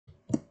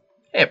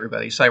Hey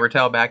everybody,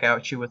 Cybertel back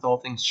at you with all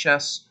things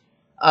chess.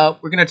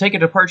 We're going to take a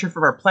departure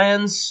from our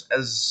plans,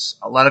 as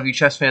a lot of you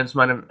chess fans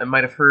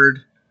might have heard.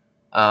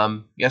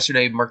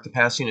 Yesterday marked the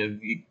passing of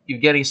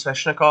Evgeny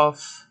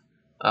Sveshnikov,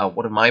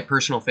 one of my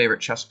personal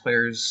favorite chess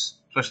players,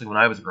 especially when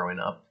I was growing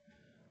up.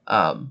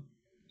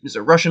 He's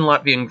a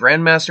Russian-Latvian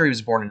grandmaster. He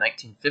was born in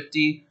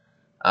 1950,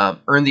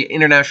 earned the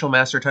international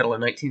master title in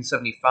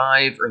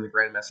 1975, earned the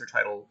grandmaster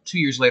title 2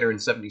 years later in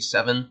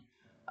 77.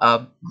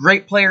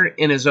 Great player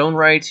in his own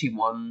right. He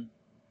won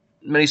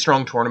many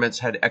strong tournaments,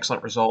 had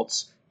excellent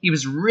results. He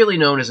was really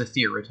known as a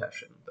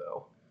theoretician,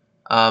 though.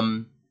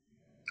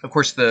 Of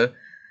course, the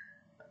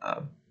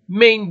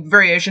main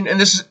variation, and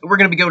we're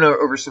going to be going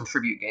over some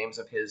tribute games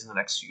of his in the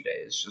next few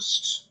days,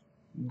 just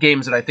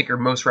games that I think are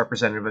most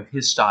representative of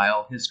his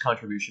style, his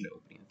contribution to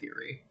opening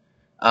theory.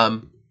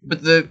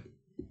 But the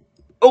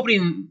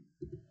opening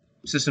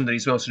system that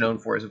he's most known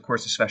for is, of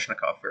course, the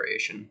Sveshnikov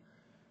variation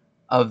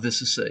of the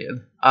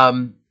Sicilian.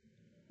 Of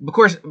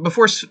course,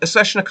 before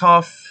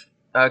Sveshnikov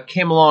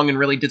came along and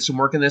really did some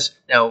work in this.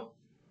 Now,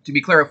 to be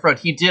clear up front,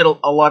 he did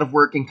a lot of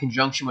work in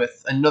conjunction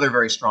with another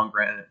very strong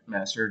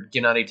grandmaster,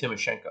 Gennadi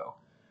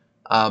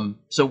Timoshchenko.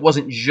 So it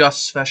wasn't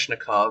just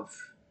Sveshnikov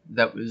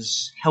that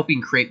was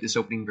helping create this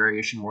opening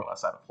variation more or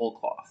less out of whole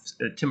cloth.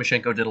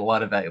 Timoshchenko did a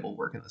lot of valuable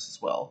work in this as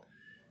well.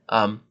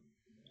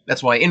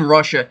 That's why in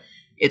Russia,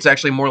 it's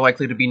actually more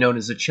likely to be known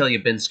as the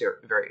Chelyabinsk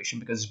variation,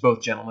 because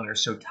both gentlemen are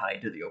so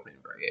tied to the opening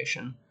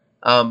variation.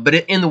 But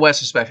in the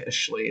West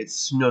especially,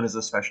 it's known as the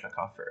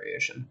Sveshnikov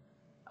variation.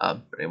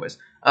 But anyways,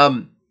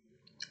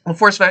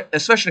 before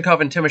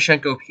Sveshnikov and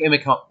Timoshchenko came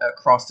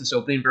across this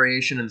opening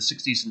variation in the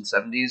 60s and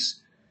 70s,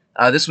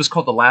 this was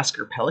called the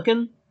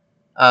Lasker-Pelikan.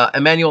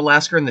 Emanuel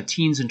Lasker in the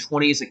teens and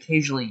 20s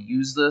occasionally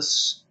used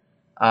this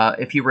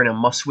if he were in a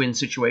must-win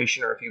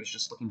situation or if he was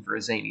just looking for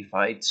a zany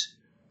fight.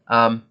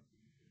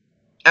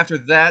 After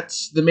that,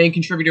 the main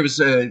contributor was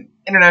an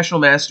international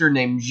master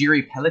named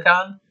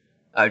Chelyabinsk,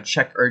 a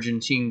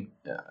Czech-Argentine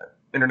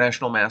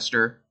international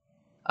master.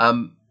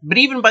 But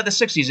even by the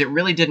 60s, it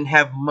really didn't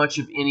have much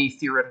of any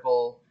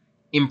theoretical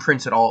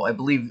imprint at all. I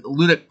believe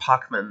Ludwig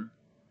Pachmann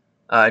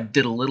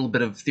did a little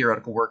bit of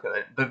theoretical work on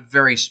it, but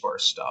very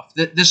sparse stuff.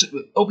 This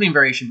opening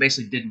variation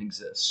basically didn't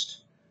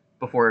exist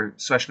before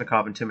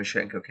Sveshnikov and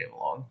Timoshchenko came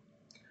along.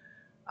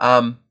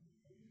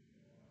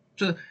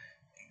 So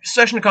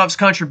Sveshnikov's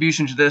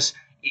contribution to this,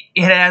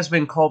 it has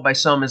been called by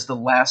some as the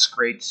last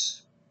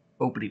great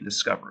opening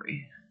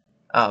discovery.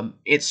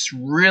 It's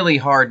really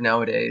hard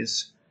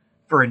nowadays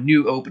for a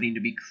new opening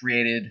to be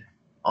created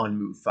on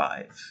move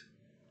 5.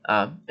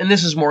 And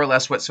this is more or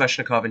less what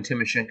Sveshnikov and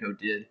Timoshchenko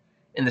did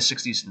in the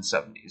 60s and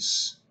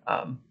 70s.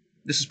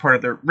 This is part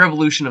of the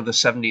revolution of the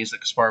 70s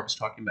that Kasparov was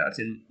talking about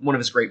in one of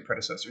his great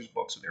predecessors'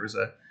 books. There was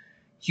a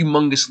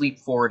humongous leap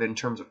forward in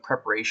terms of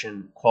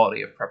preparation,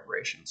 quality of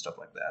preparation, stuff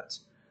like that.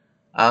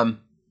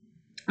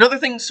 Another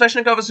thing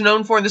Sveshnikov is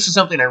known for, and this is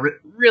something I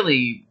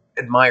really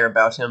admire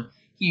about him,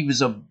 he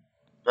was a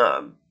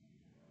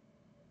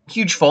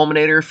huge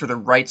fulminator for the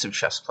rights of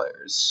chess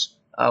players.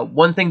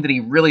 One thing that he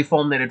really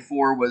fulminated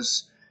for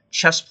was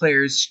chess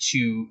players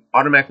to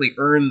automatically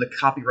earn the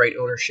copyright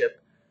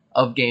ownership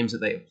of games that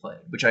they have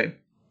played, which I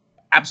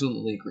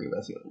absolutely agree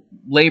with.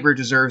 Labor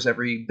deserves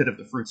every bit of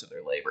the fruits of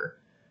their labor.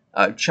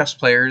 Chess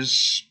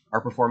players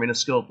are performing a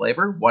skilled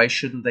labor. Why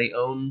shouldn't they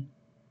own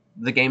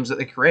the games that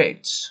they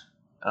create?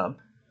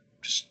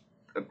 Just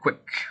a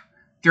quick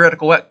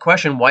theoretical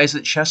question. Why is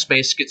it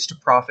ChessBase gets to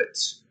profit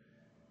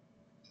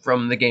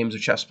from the games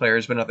of chess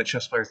players, but not the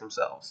chess players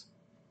themselves?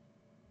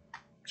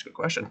 That's a good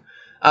question.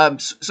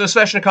 So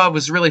Sveshnikov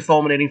was really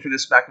fulminating for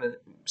this back in the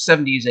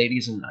 70s,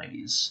 80s, and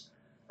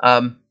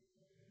 90s.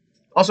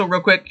 Also,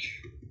 real quick,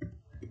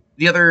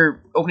 the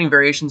other opening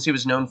variations he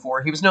was known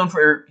for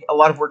a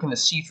lot of work in the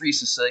C3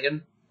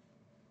 Sicilian.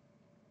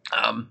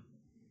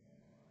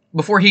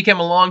 Before he came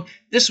along,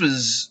 this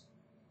was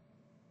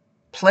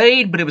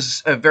played, but it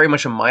was very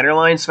much a minor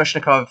line.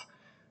 Sveshnikov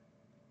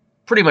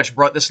pretty much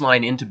brought this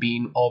line into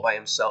being all by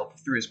himself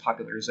through his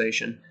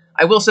popularization.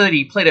 I will say that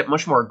he played it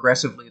much more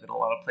aggressively than a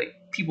lot of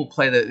people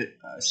play the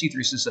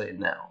C3 Sicilian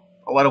now.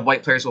 A lot of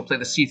white players will play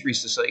the C3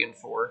 Sicilian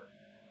for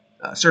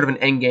sort of an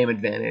endgame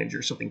advantage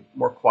or something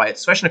more quiet.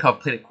 Sveshnikov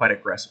played it quite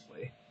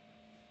aggressively.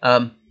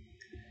 And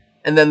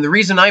then the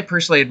reason I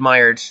personally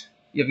admired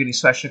Evgeny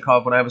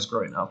Sveshnikov when I was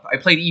growing up, I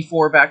played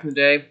e4 back in the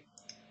day,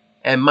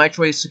 and my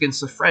choice against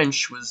the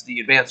French was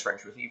the advanced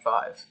French with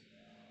e5.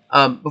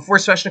 Before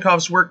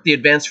Sveshnikov's work, the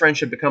advanced French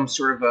had become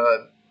sort of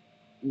a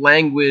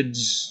languid,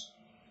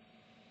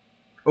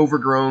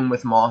 overgrown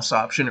with moss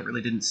option. It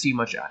really didn't see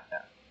much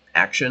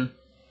action.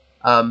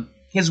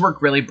 His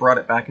work really brought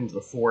it back into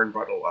the fore and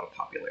brought it a lot of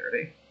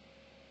popularity.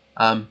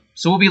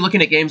 So we'll be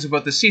looking at games of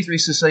both the C3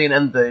 Sicilian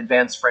and the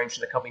advanced French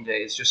in the coming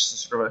days,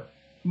 just sort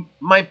of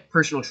my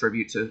personal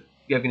tribute to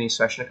Evgeny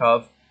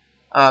Sveshnikov.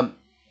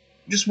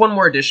 Just one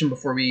more addition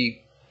before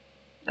we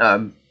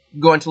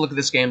go on to look at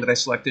this game that I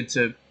selected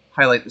to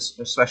highlight the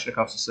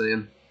Sveshnikov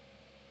Sicilian.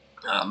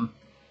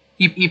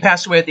 He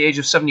passed away at the age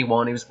of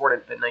 71. He was born in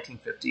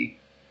 1950.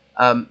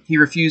 He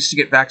refused to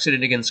get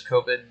vaccinated against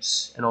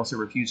COVID and also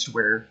refused to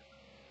wear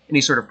any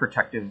sort of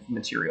protective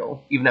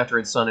material, even after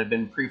his son had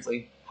been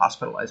briefly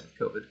hospitalized with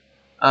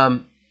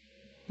COVID.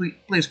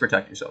 Please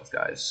protect yourselves,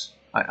 guys.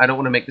 I don't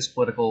want to make this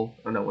political.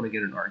 I don't want to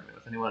get in an argument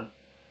with anyone.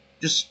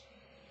 Just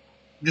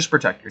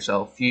protect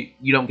yourself.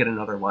 You don't get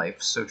another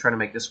life, so try to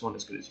make this one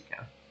as good as you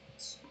can.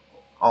 That's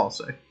all I'll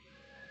say.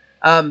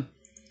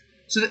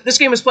 So this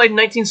game was played in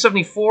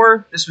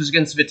 1974. This was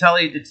against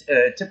Vitaly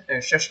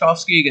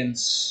Sheshkovsky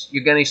against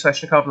Evgeny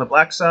Sveshnikov on the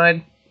black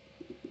side.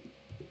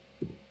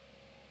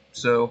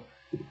 So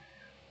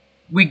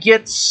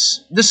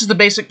this is the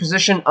basic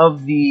position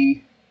of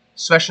the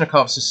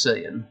Sveshnikov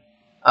Sicilian.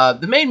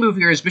 The main move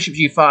here is bishop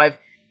g5.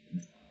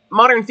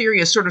 Modern theory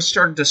has sort of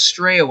started to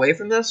stray away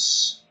from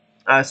this,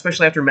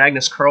 especially after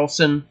Magnus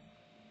Carlsen.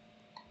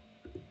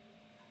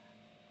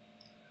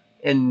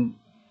 In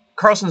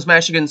Carlsen's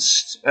match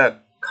against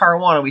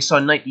Caruana, we saw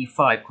knight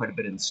d5 quite a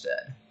bit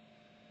instead.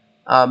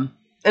 And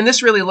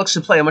this really looks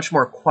to play a much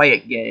more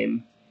quiet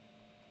game,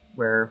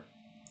 where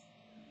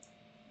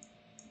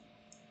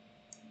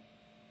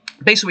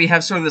basically we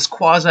have sort of this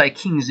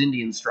quasi-King's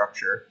Indian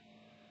structure,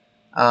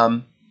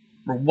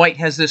 where white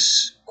has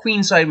this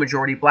queenside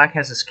majority, black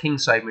has this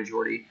kingside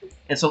majority.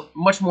 It's a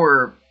much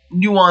more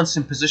nuanced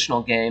and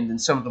positional game than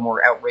some of the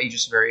more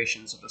outrageous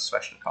variations of the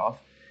Sveshnikov.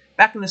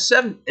 Back in the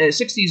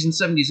 60s and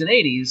 70s and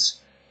 80s,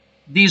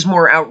 these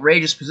more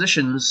outrageous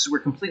positions were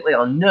completely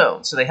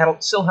unknown, so they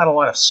still had a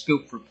lot of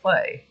scope for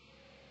play.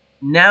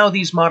 Now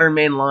these modern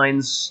main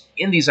lines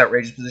in these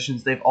outrageous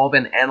positions, they've all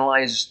been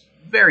analyzed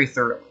very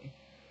thoroughly.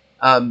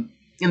 In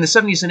the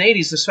 70s and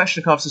 80s, the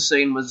Sveshnikov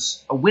Sicilian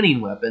was a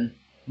winning weapon.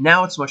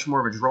 Now it's much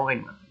more of a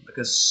drawing weapon,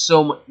 because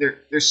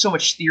there's so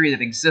much theory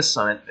that exists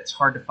on it that it's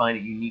hard to find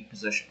a unique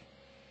position.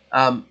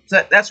 So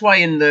that's why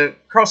in the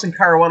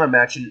Carlsen-Caruana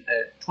match in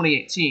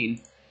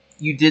 2018,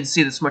 you did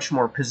see this much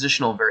more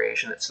positional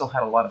variation that still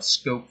had a lot of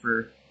scope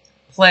for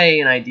play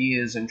and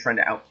ideas and trying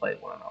to outplay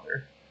one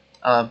another.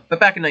 But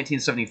back in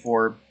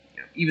 1974,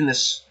 even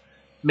this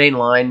main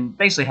line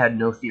basically had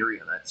no theory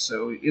in it,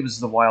 so it was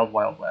the wild,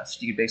 wild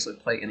west. You could basically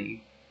play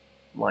any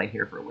line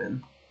here for a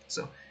win.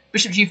 So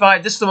bishop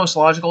g5, this is the most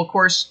logical, of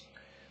course.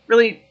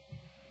 Really,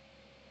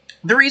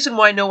 the reason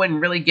why no one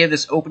really gave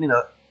this opening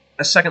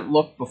a second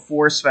look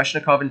before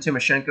Sveshnikov and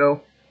Timoshchenko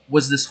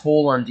was this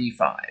hole on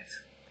d5.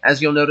 As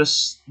you'll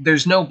notice,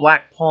 there's no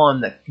black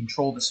pawn that can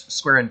control this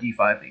square on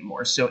d5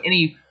 anymore, so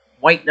any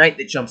white knight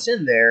that jumps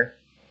in there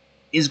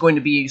is going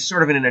to be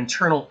sort of in an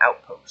internal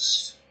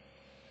outpost.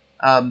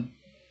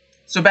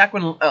 So back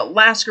when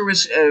Lasker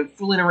was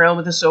fooling around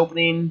with this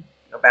opening,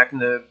 back in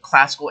the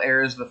classical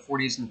eras of the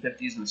 40s and the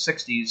 50s and the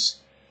 60s,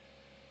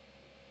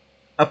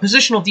 a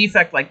positional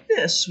defect like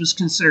this was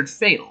considered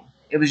fatal.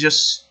 It was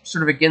just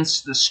sort of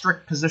against the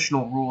strict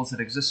positional rules that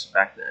existed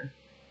back then.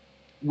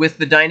 With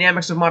the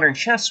dynamics of modern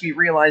chess, we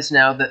realize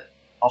now that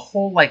a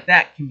hole like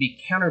that can be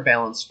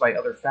counterbalanced by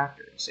other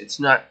factors. It's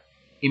not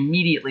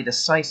immediately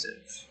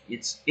decisive.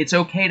 It's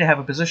okay to have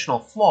a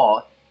positional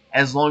flaw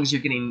as long as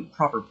you're getting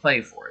proper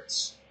play for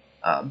it.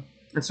 And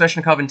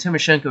Sveshnikov and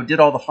Timoshchenko did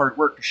all the hard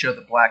work to show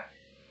that black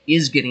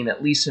is getting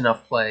at least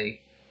enough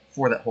play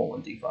for that hole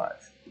on d5.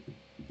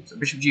 So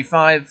bishop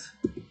g5,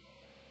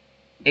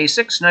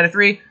 a6, knight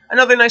f3.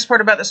 Another nice part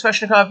about the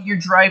Sveshnikov, you're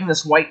driving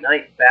this white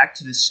knight back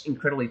to this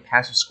incredibly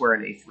passive square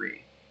on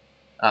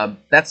a3.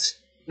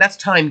 That's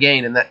time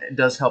gain, and that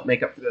does help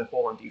make up for the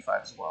hole on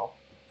d5 as well.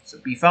 So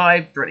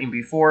b5, threatening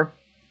b4.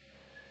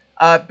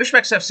 Bishop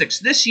x f6.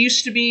 This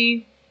used to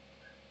be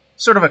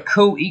sort of a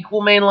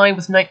co-equal main line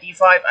with knight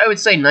d5. I would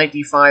say knight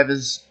d5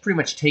 is pretty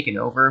much taken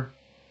over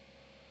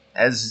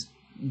as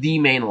the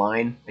main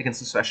line against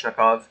the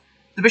Sveshnikov.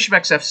 The bishop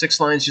x f6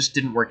 lines just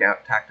didn't work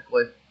out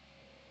tactically.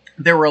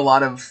 There were a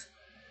lot of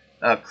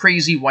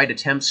crazy white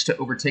attempts to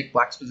overtake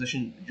black's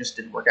position. It just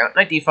didn't work out.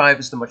 Knight d5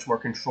 is the much more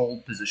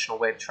controlled positional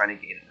way of trying to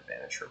gain an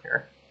advantage from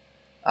here.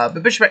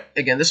 But bishop,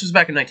 again, this was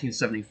back in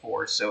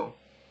 1974, so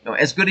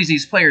as good as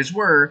these players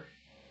were,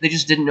 they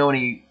just didn't know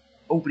any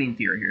opening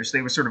theory here, so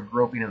they were sort of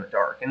groping in the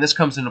dark. And this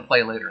comes into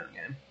play later in the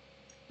game.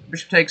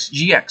 Bishop takes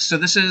gx. So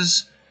this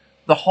is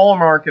the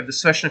hallmark of the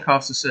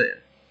Sveshnikov Sicilian.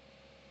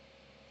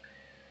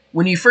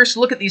 When you first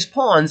look at these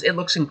pawns, it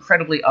looks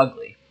incredibly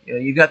ugly.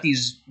 You've got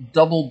these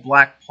double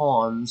black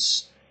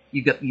pawns.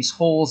 You've got these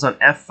holes on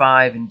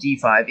f5 and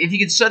d5. If you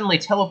could suddenly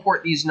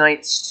teleport these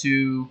knights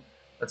to,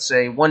 let's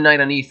say, one knight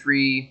on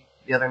e3,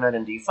 the other knight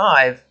on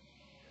d5,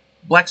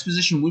 black's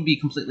position would be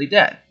completely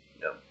dead.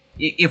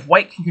 If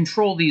white can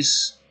control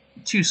these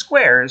two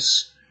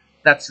squares,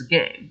 that's the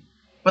game.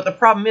 But the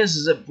problem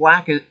is that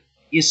black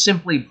is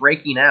simply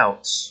breaking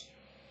out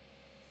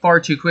far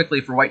too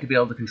quickly for white to be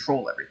able to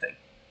control everything.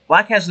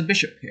 Black has the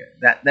bishop here.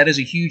 That is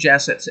a huge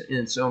asset in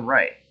its own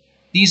right.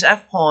 These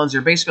f-pawns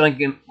are basically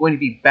going to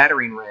be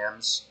battering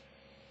rams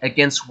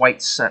against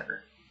white's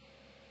center.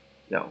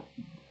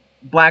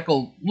 Black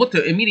will look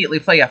to immediately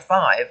play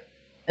f5,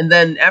 and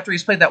then after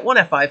he's played that one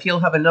f5,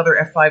 he'll have another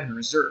f5 in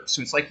reserve.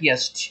 So it's like he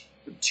has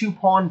two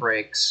pawn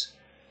breaks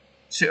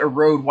to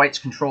erode white's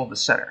control of the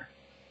center.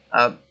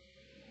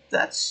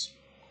 That's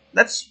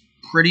that's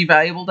pretty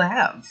valuable to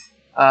have.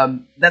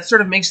 That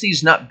sort of makes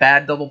these not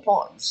bad double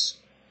pawns.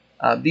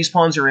 These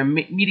pawns are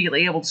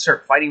immediately able to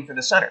start fighting for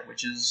the center,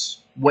 which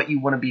is what you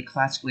want to be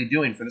classically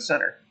doing for the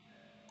center.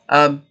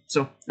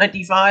 So knight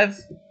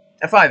d5,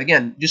 f5,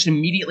 again, just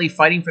immediately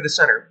fighting for the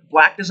center.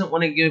 Black doesn't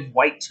want to give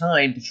white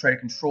time to try to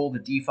control the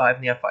d5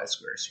 and the f5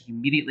 square, so he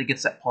immediately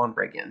gets that pawn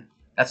break in.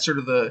 That's sort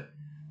of the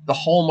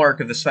hallmark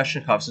of the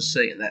Sveshnikov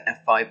Sicilian,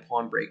 that f5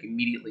 pawn break,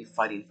 immediately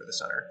fighting for the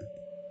center.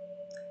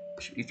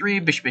 Bishop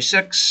d3, bishop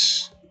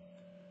a6,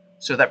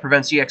 so that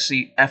prevents exe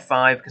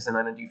f5 because the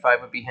knight on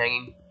d5 would be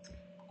hanging.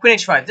 Queen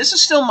h5, this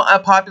is still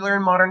popular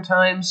in modern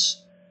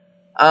times.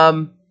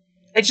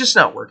 It's just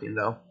not working,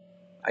 though.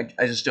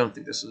 I just don't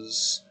think this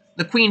is...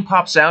 The queen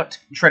pops out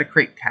to try to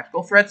create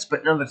tactical threats,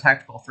 but none of the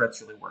tactical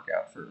threats really work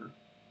out for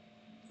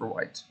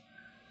white.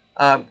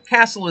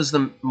 Castle is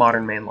the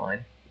modern main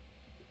line.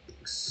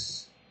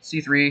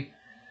 c3.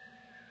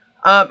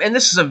 And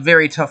this is a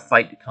very tough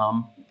fight to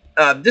come.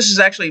 This is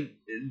actually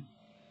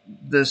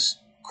this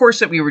course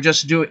that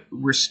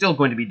we're still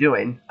going to be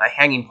doing,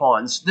 hanging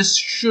pawns. This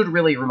should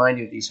really remind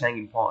you of these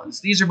hanging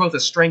pawns. These are both a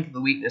strength and a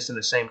weakness at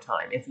the same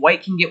time. If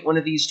white can get one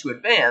of these to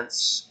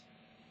advance,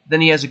 then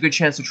he has a good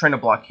chance of trying to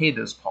blockade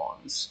those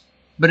pawns.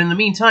 But in the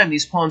meantime,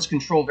 these pawns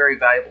control very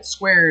valuable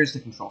squares, they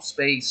control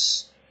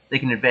space, they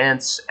can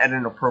advance at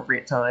an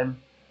appropriate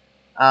time.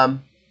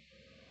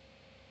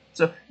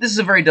 So this is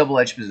a very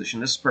double-edged position.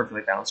 This is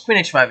perfectly balanced. Queen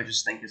h5 I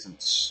just think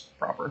isn't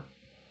proper.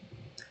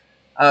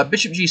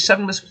 Bishop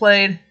g7 was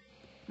played.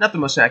 Not the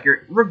most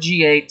accurate. Rook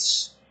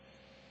g8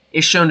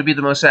 is shown to be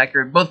the most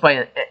accurate, both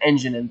by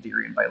engine and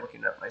theory and by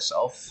looking at it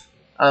myself.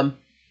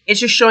 It's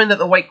just showing that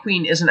the white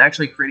queen isn't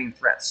actually creating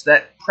threats.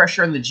 That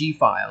pressure on the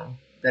g-file,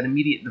 that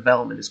immediate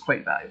development, is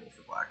quite valuable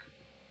for black.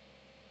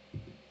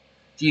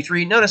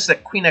 g3, notice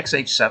that queen x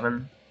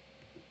h7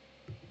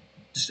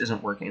 just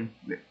isn't working.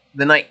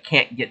 The knight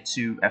can't get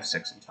to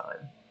f6 in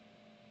time.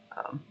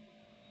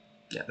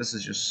 Yeah, this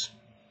is just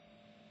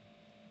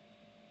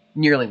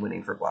nearly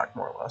winning for black,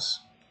 more or less.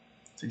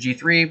 So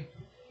g3,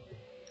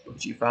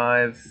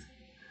 g5.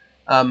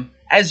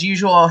 As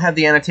usual, I'll have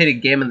the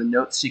annotated game in the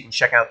notes so you can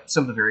check out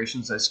some of the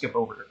variations I skip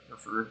over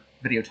for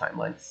video time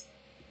length.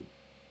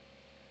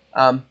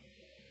 And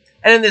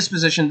in this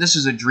position, this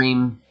is a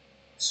dream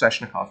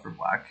Sveshnikov for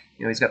black.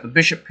 You know, he's got the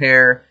bishop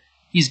pair.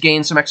 He's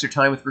gained some extra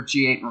time with rook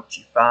g8 and rook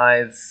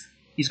g5.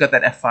 He's got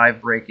that f5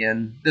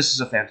 break-in. This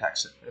is a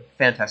fantastic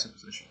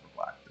position for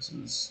black. This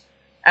is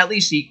at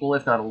least equal,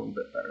 if not a little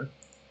bit better.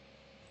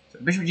 So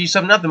bishop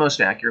g7, not the most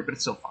accurate, but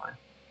it's still fine.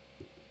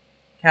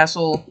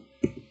 Castle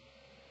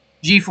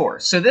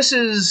g4. So this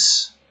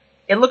is...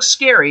 It looks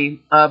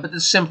scary, but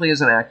this simply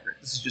isn't accurate.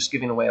 This is just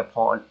giving away a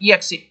pawn.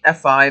 Exe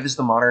f5 is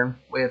the modern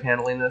way of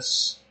handling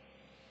this.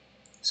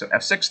 So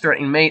f6,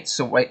 threatening mate,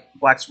 so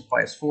black's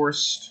reply is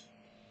forced.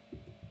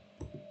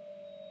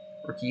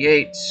 Rook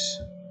e8.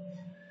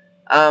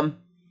 And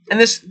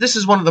this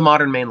is one of the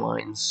modern main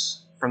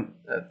lines from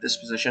this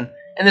position,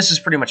 and this is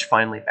pretty much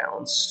finely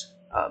balanced.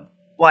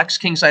 Black's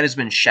kingside has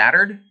been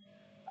shattered,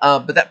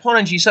 but that pawn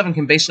on g7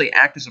 can basically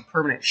act as a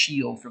permanent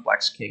shield for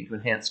black's king to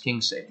enhance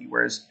king safety,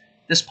 whereas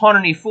this pawn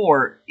on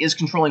e4 is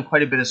controlling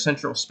quite a bit of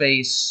central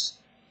space.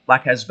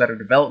 Black has better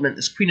development.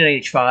 This queen on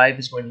h5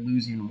 is going to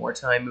lose even more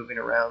time moving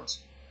around.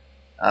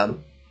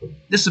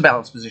 This is a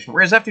balanced position,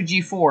 whereas after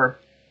g4,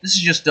 this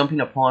is just dumping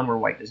a pawn where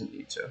white doesn't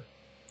need to.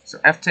 So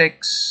f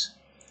takes,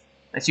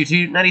 knight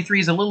c2, knight e3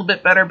 is a little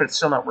bit better, but it's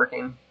still not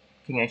working.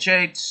 King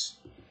h8,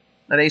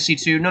 knight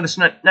ac2, notice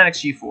knight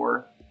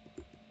xg4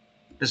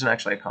 doesn't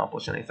actually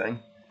accomplish anything.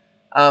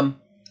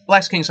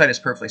 Black's kingside is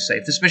perfectly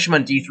safe. This bishop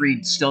on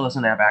d3 still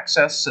doesn't have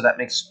access, so that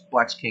makes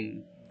black's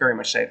king very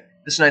much safe.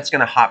 This knight's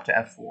going to hop to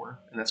f4,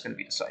 and that's going to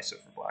be decisive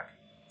for black.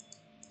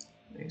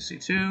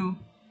 ac2,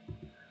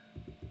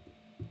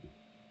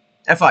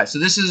 f5. So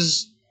this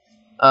is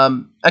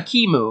a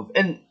key move,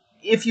 and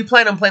if you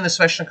plan on playing the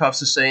Sveshnikov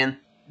Sicilian,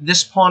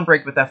 this pawn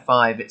break with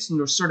f5, it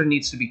sort of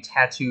needs to be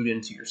tattooed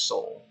into your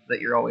soul,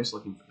 that you're always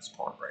looking for this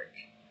pawn break.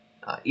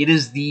 It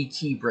is the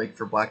key break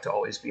for black to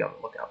always be on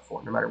the lookout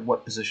for, no matter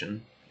what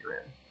position you're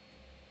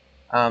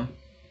in.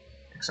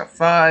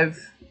 X5,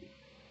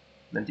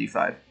 then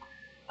d5.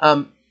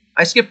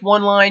 I skipped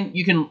one line.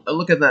 You can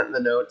look at that in the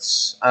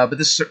notes, but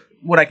this is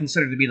what I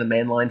consider to be the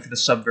main line for the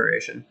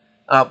sub-variation.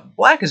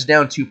 Black is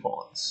down 2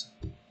 pawns.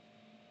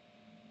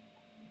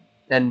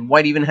 And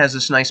white even has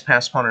this nice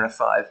pass pawn on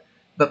f5.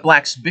 But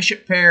black's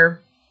bishop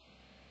pair,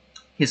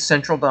 his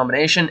central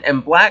domination,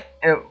 and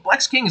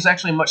black's king is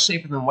actually much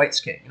safer than white's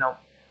king. You know,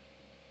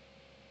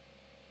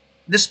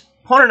 this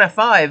pawn on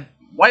f5,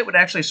 white would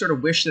actually sort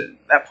of wish that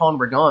that pawn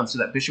were gone so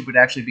that bishop would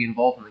actually be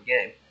involved in the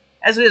game.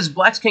 As it is,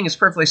 black's king is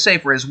perfectly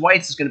safe, whereas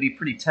white's is going to be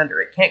pretty tender.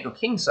 It can't go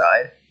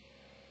kingside,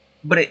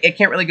 but it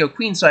can't really go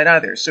queenside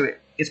either, so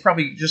it's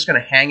probably just going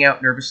to hang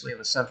out nervously in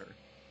the center.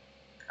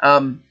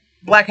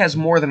 Black has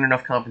more than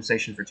enough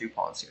compensation for 2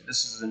 pawns here.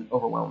 This is an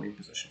overwhelming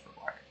position for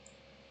black.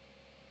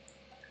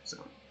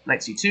 So, knight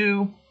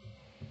c2,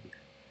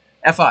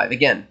 f5.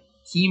 Again,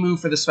 key move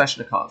for the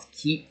Sveshnikov.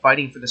 Keep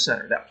fighting for the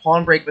center. That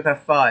pawn break with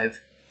f5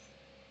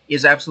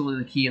 is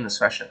absolutely key in the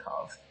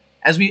Sveshnikov.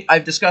 As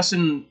I've discussed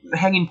in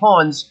hanging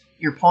pawns,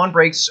 your pawn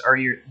breaks are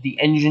the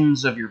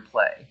engines of your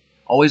play.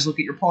 Always look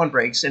at your pawn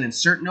breaks, and in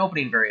certain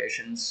opening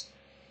variations,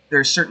 there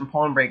are certain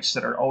pawn breaks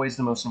that are always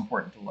the most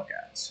important to look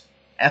at.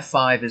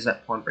 F5 is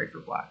that pawn break for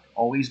black.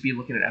 Always be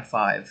looking at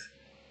F5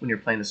 when you're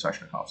playing the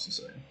Sveshnikov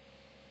Sicilian.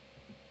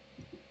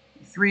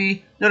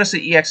 E3. Notice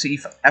that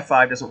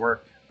F5 doesn't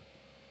work.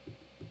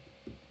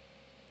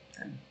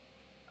 And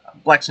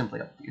black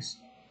simply up these.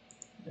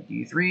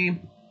 D3.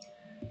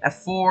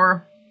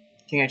 F4.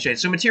 King H8.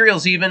 So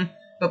material's even,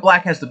 but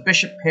black has the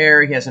bishop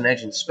pair. He has an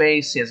edge in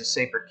space. He has a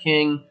safer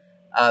king.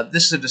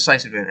 This is a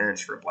decisive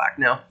advantage for black.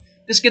 Now,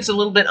 this gets a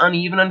little bit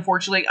uneven,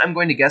 unfortunately. I'm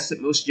going to guess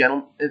that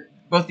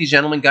both these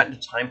gentlemen got into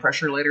time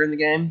pressure later in the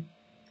game,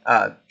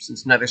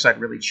 since neither side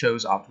really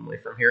chose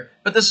optimally from here.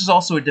 But this is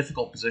also a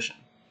difficult position.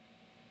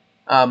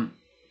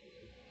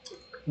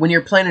 When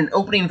you're playing an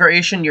opening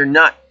variation you're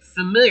not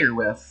familiar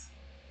with,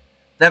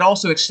 that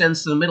also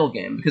extends to the middle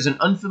game, because an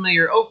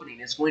unfamiliar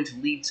opening is going to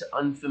lead to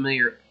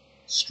unfamiliar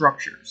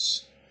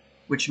structures,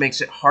 which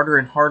makes it harder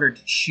and harder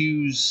to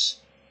choose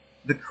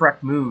the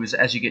correct moves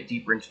as you get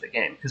deeper into the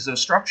game, because those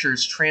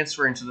structures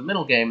transfer into the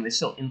middle game and they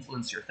still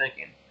influence your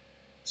thinking.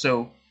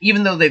 So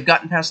even though they've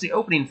gotten past the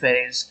opening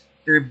phase,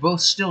 they're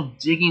both still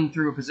digging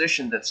through a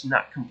position that's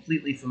not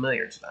completely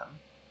familiar to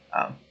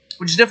them,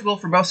 which is difficult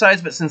for both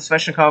sides, but since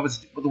Sveshnikov is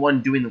the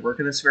one doing the work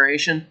in this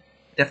variation,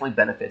 it definitely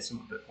benefits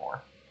him a bit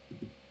more.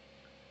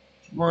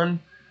 G1,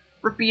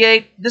 Rook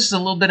B8, this is a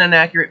little bit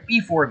inaccurate,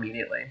 B4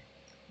 immediately.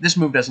 This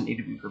move doesn't need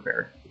to be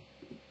prepared.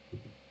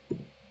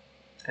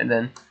 And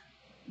then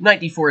Knight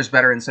D4 is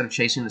better instead of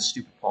chasing the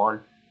stupid pawn.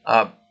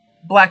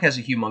 Black has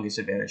a humongous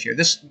advantage here.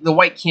 The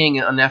white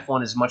king on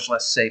F1 is much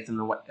less safe than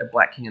the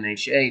black king on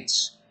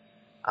H8.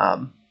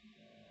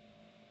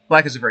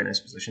 Black is a very nice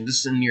position. This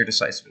is a near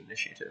decisive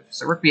initiative.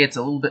 So Rook B8's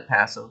a little bit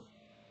passive.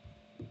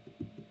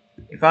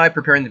 A5,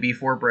 preparing the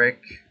B4 break.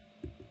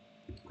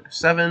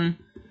 F7.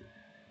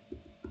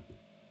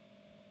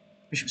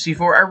 Bishop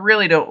C4, I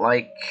really don't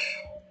like.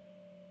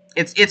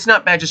 It's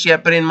not bad just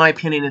yet, but in my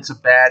opinion, it's a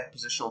bad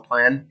positional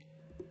plan.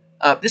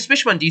 This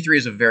bishop on D3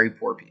 is a very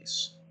poor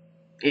piece.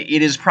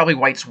 It is probably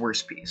white's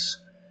worst piece.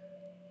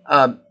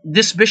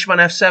 This bishop on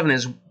F7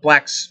 is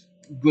black's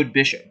good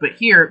bishop, but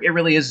here it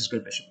really is his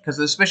good bishop, because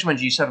this bishop on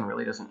G7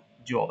 really doesn't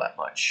do all that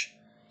much.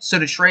 So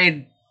to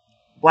trade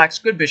black's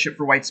good bishop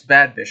for white's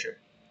bad bishop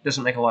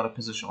doesn't make a lot of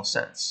positional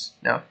sense.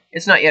 Now,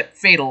 it's not yet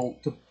fatal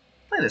to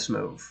play this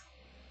move,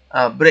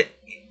 but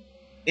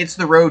it's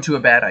the road to a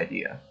bad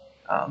idea.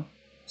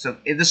 So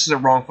this is a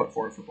wrong foot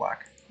forward for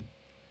black.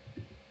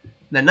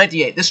 Then Knight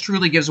D8. This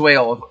truly gives away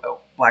all of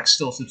black's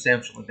still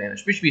substantial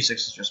advantage. Bishop B6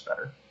 is just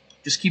better.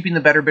 Just keeping the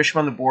better bishop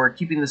on the board,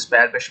 keeping this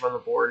bad bishop on the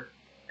board,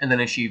 and then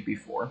achieve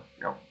B4.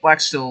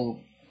 Black still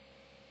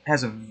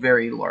has a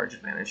very large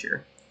advantage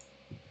here.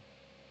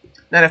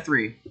 Knight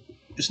F3.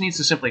 Just needs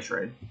to simply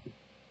trade.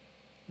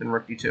 Then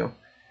Rook D2.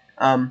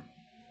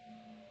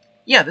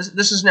 Yeah,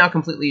 this is now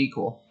completely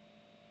equal.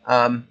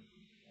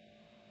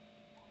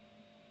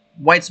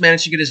 White's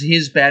managed to get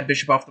his bad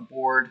bishop off the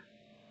board.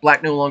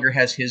 Black no longer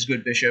has his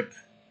good bishop.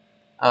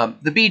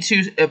 The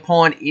B2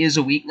 pawn is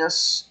a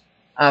weakness,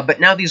 but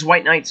now these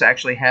white knights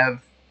actually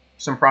have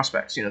some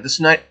prospects.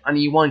 This knight on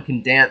E1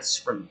 can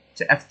dance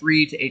to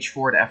F3 to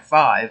H4 to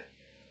F5,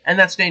 and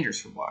that's dangerous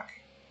for black.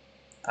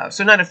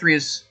 So Knight F3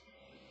 is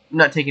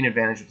not taking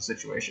advantage of the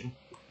situation.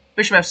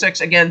 Bishop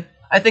F6, again,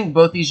 I think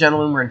both these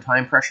gentlemen were in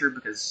time pressure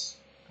because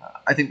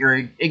I think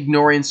they're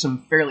ignoring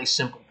some fairly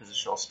simple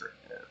positional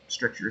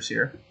strictures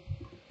here.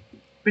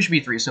 Bishop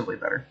E3 is simply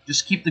better.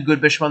 Just keep the good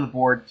bishop on the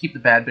board, keep the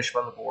bad bishop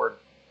on the board,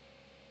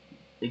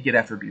 and get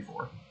after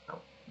B4.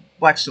 No,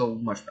 black's still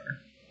much better.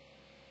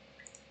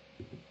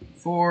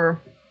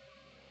 4.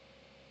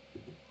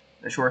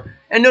 Sure.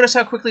 And notice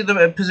how quickly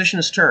the position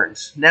is turned.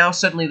 Now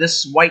suddenly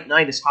this white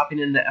knight is hopping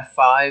into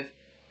F5.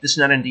 This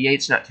knight on D8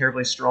 is not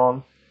terribly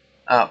strong.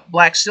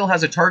 Black still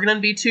has a target on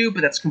B2,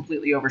 but that's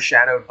completely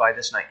overshadowed by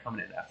this knight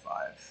coming into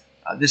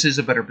F5. This is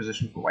a better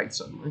position for white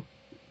suddenly.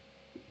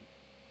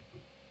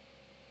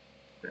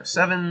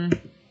 F7,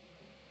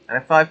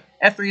 and F5.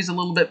 F3 is a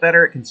little bit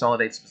better. It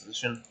consolidates the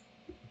position.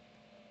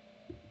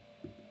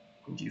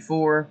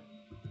 G4.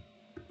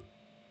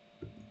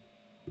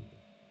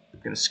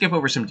 I'm going to skip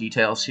over some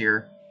details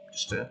here,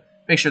 just to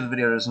make sure the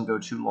video doesn't go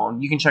too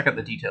long. You can check out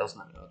the details in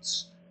the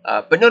notes.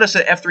 But notice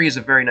that F3 is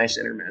a very nice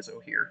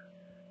intermezzo here.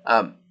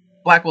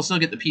 Black will still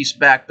get the piece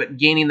back, but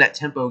gaining that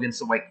tempo against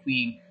the white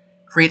queen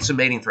creates some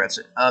mating threats.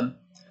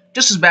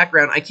 Just as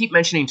background, I keep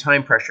mentioning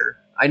time pressure.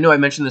 I know I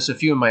mentioned this a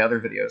few in my other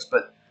videos,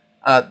 but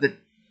the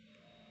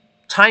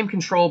time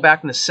control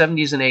back in the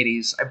 70s and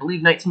 80s, I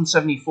believe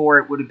 1974,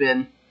 it would have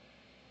been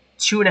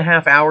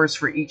 2.5 hours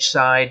for each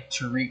side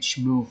to reach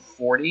move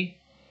 40,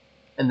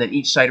 and then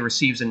each side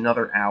receives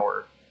another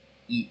hour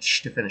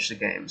each to finish the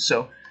game.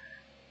 So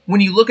when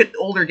you look at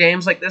older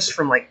games like this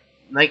from like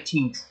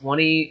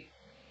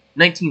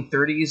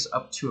 1930s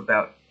up to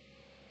about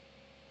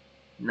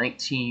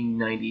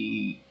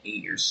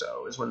 1998 or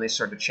so is when they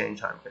started to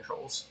change time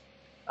controls.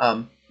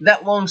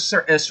 That long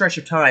stretch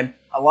of time,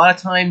 a lot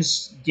of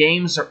times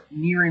games are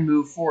nearing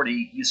move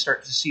 40, you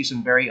start to see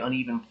some very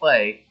uneven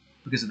play,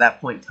 because at that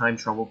point time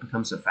trouble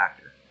becomes a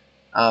factor.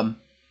 I'm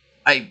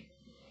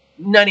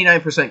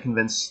 99%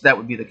 convinced that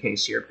would be the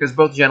case here, because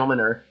both gentlemen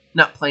are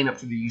not playing up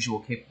to their usual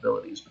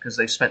capabilities, because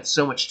they've spent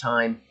so much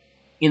time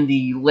in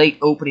the late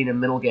opening and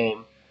middle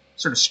game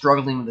sort of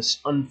struggling with this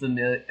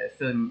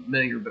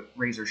unfamiliar but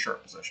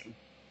razor-sharp position.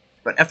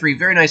 But F3,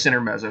 very nice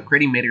intermezzo,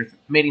 creating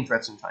mating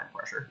threats and time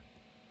pressure.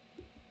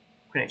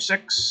 Queen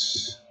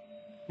H6,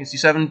 Queen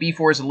C7,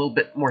 B4 is a little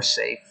bit more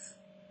safe.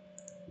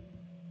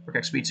 Rook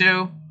X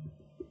B2,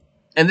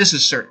 and this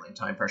is certainly a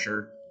time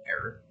pressure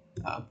error.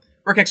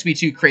 Rook X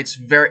B2 creates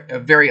a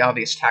very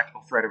obvious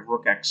tactical threat of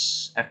Rook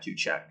X F2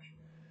 check.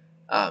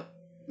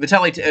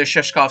 Vitaly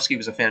Sheshkovsky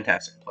was a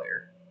fantastic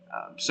player,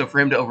 so for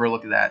him to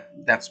overlook that,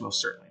 that's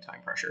most certainly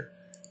time pressure.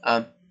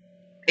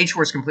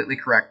 H4 is completely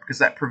correct, because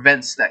that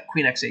prevents that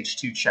Queen X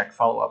H2 check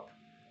follow-up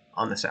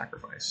on the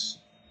sacrifice.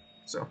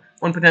 So,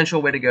 one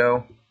potential way to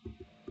go.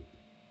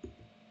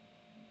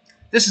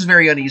 This is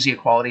very uneasy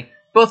equality.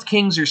 Both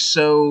kings are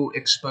so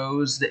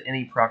exposed that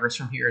any progress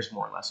from here is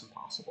more or less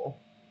impossible.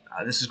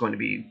 This is going to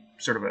be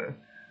sort of a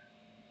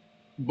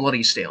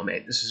bloody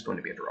stalemate. This is going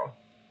to be a draw.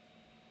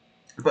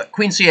 But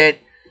Queen C8,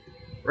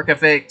 Rook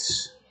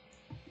F8,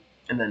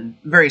 and then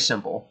very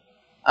simple.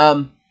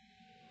 But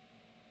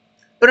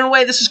in a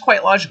way, this is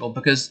quite logical,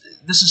 because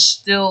this is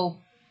still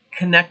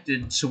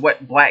connected to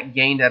what Black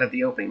gained out of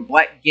the opening.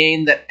 Black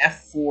gained that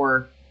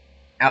F4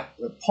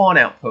 pawn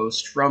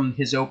outpost from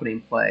his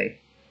opening play,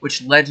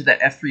 which led to that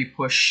F3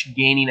 push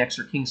gaining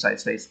extra kingside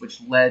space,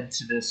 which led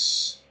to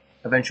this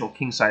eventual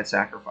kingside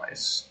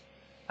sacrifice.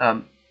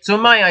 So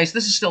in my eyes,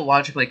 this is still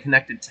logically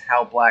connected to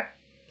how Black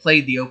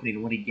played the opening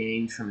and what he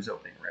gained from his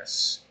opening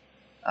risks.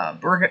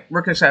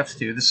 Rook X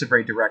F2, this is a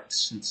very direct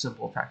and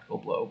simple tactical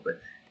blow,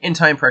 but in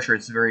time pressure,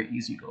 it's very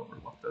easy to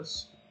overlook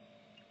this.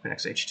 Queen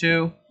X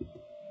H2.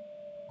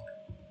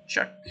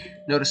 Check.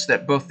 Notice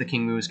that both the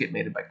king moves get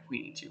mated by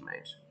Queen E2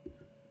 mate.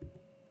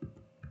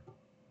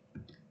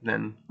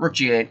 Then Rook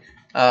G8.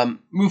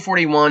 Move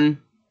 41.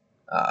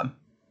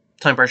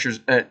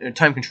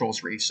 Time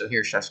control's reached, so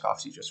here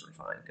Sheshkovsky just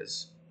refined,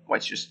 because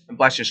Black's just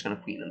going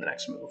to queen in the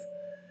next move.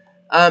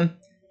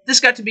 This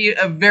got to be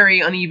a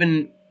very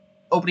uneven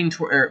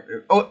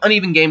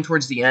uneven game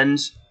towards the end,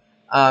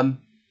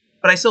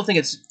 but I still think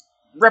it's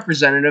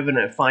representative and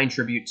a fine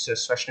tribute to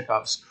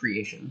Sveshnikov's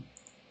creation.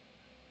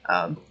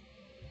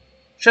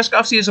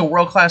 Sheshkovsky is a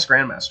world-class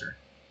grandmaster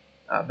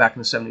back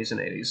in the 70s and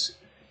 80s,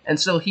 and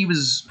still he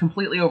was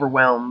completely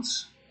overwhelmed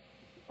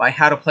by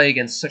how to play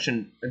against such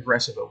an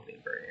aggressive opening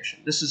variation.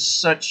 This is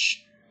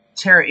such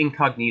terra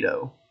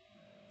incognito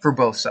for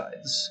both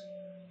sides.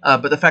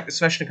 But the fact that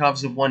Sveshnikov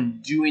is the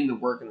one doing the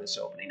work in this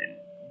opening and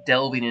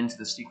delving into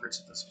the secrets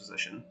of this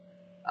position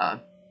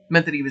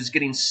meant that he was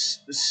getting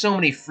so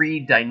many free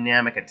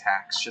dynamic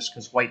attacks just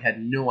because White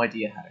had no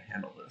idea how to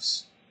handle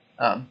this.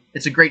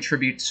 It's a great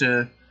tribute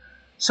to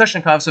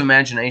Sveshnikov's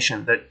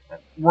imagination that a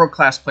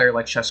world-class player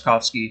like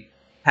Sheshkovsky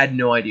had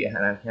no idea how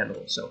to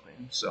handle this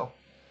opening. So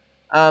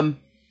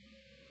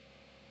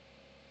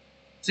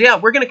yeah,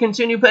 we're going to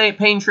continue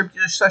paying tribute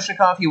to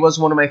Sveshnikov. He was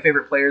one of my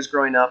favorite players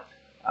growing up,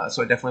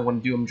 so I definitely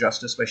want to do him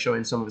justice by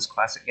showing some of his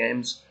classic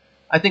games.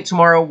 I think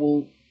tomorrow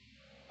we'll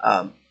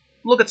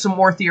look at some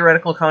more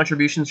theoretical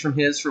contributions from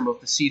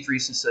both the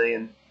C3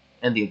 Sicilian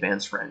and the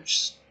Advanced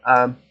French.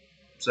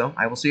 So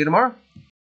I will see you tomorrow.